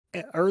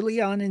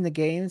early on in the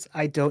games,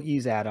 I don't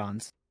use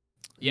add-ons.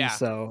 And Yeah,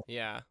 so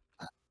yeah,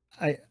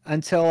 I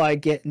until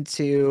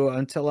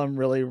I'm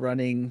really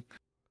running,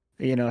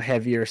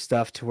 heavier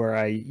stuff to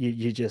where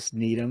you just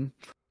need them.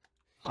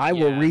 I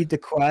will yeah. read the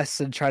quests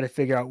and try to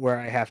figure out where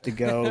I have to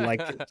go like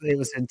it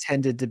was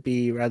intended to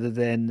be rather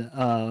than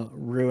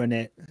ruin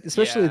it,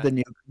 especially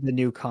Yeah. the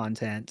new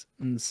content.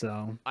 And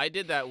so I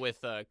did that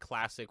with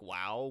classic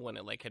WoW when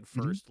it like had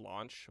Mhm. first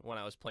launched when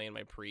I was playing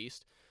my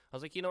priest. I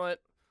was like, you know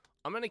what?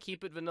 I'm gonna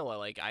keep it vanilla.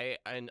 Like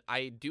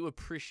I do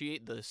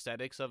appreciate the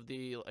aesthetics of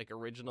the like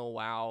original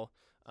WoW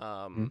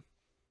Mhm.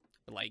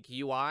 like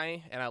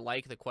UI, and I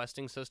like the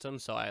questing system,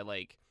 so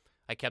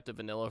I kept it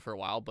vanilla for a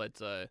while.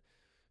 But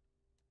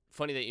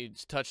funny that you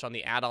touched on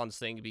the add-ons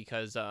thing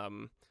because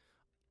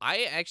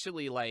I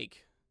actually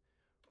like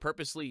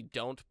purposely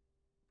don't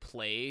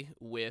play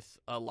with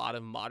a lot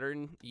of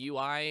modern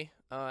UI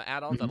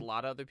add-ons that Mhm. a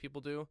lot of other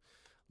people do.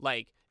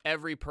 Like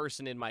every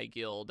person in my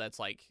guild that's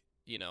like,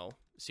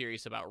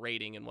 serious about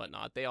rating and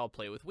whatnot, they all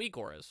play with weak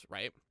auras,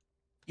 right?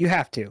 You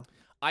have to.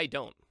 I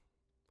don't,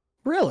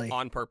 Really?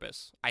 on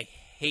purpose. I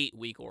hate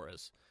weak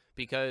auras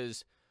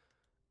because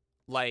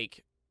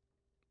like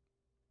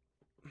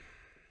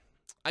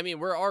I mean,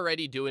 we're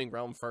already doing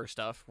realm first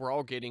stuff. We're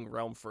all getting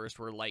realm first.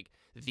 We're like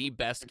the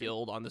best Mhm.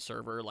 guild on the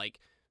server, like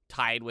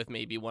tied with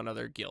maybe one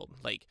other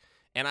guild. Like,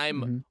 and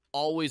I'm Mhm.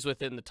 always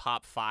within the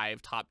top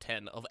 5, top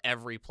 10 of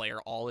every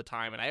player all the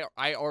time. And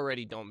I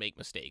already don't make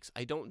mistakes.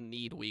 I don't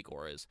need weak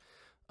auras.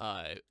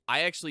 I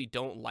actually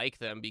don't like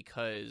them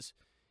because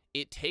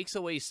it takes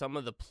away some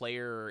of the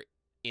player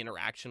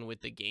interaction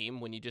with the game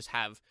when you just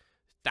have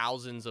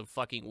thousands of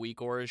fucking weak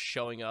auras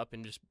showing up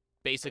and just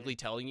basically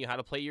telling you how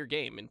to play your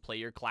game and play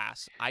your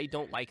class. I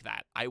don't like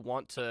that. I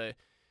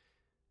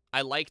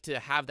like to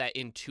have that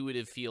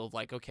intuitive feel of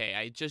like, okay,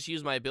 I just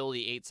used my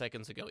ability 8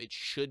 seconds ago. It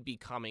should be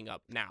coming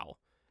up now.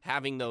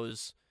 Having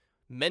those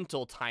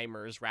mental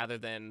timers rather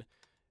than,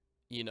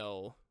 you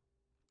know,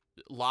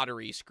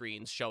 lottery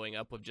screens showing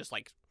up with just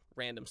like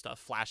random stuff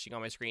flashing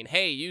on my screen.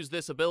 Hey, use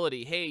this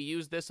ability. Hey,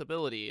 use this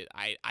ability.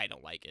 I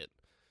don't like it.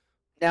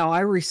 Now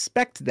I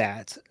respect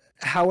that.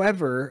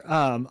 However,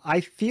 I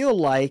feel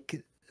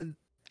like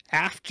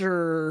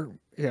after,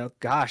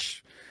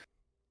 gosh,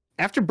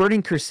 after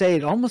Burning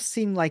Crusade, it almost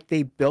seemed like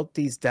they built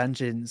these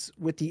dungeons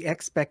with the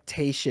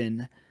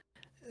expectation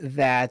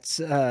that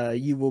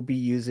you will be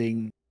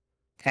using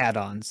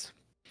add-ons.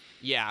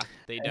 Yeah,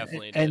 they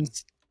definitely And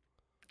did.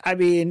 I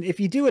mean, if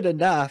you do it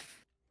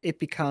enough, it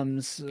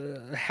becomes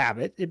a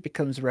habit, it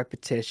becomes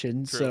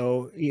repetition. True.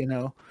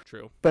 So,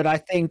 True. but I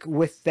think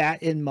with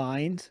that in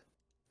mind,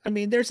 I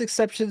mean, there's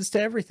exceptions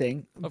to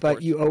everything, Of but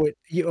course. you owe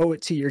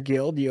it to your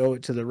guild, you owe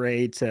it to the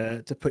raid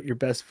to put your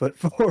best foot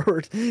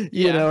forward. You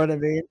Yeah. know what I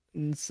mean?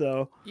 And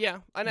so,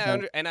 Yeah, and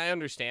uh, I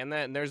understand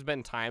that, and there's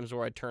been times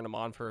where I turn them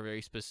on for a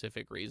very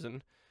specific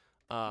reason.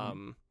 mhm,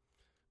 Um,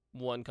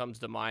 One comes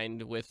to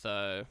mind with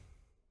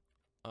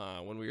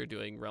when we were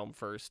doing Realm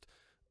First,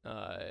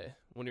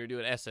 when we were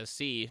doing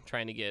SSC,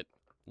 trying to get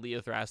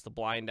Leothras the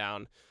Blind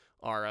down.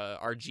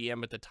 Our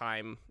GM at the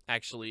time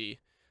actually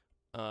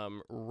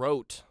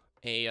wrote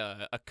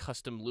a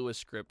custom Lewis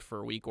script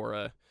for Weak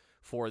Aura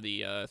for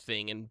the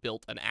thing and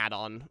built an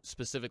add-on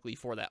specifically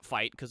for that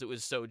fight because it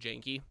was so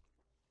janky.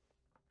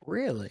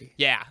 really,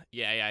 Yeah.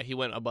 He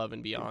went above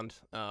and beyond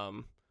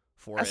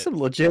for that's it. some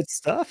legit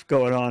stuff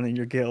going on in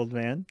your guild,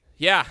 man.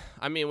 Yeah,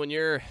 I mean when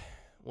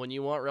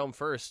you want Realm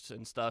First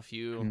and stuff,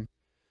 Mhm.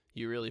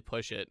 you really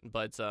push it.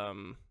 But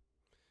I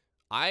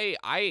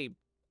I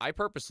I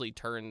purposely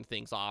turn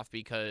things off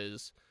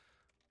because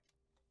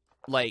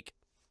like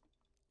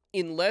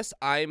unless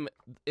I'm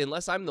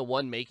the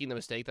one making the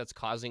mistake that's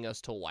causing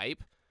us to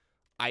wipe,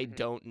 I Mhm.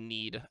 don't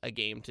need a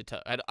game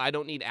to I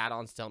don't need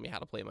add-ons to tell me how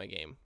to play my game.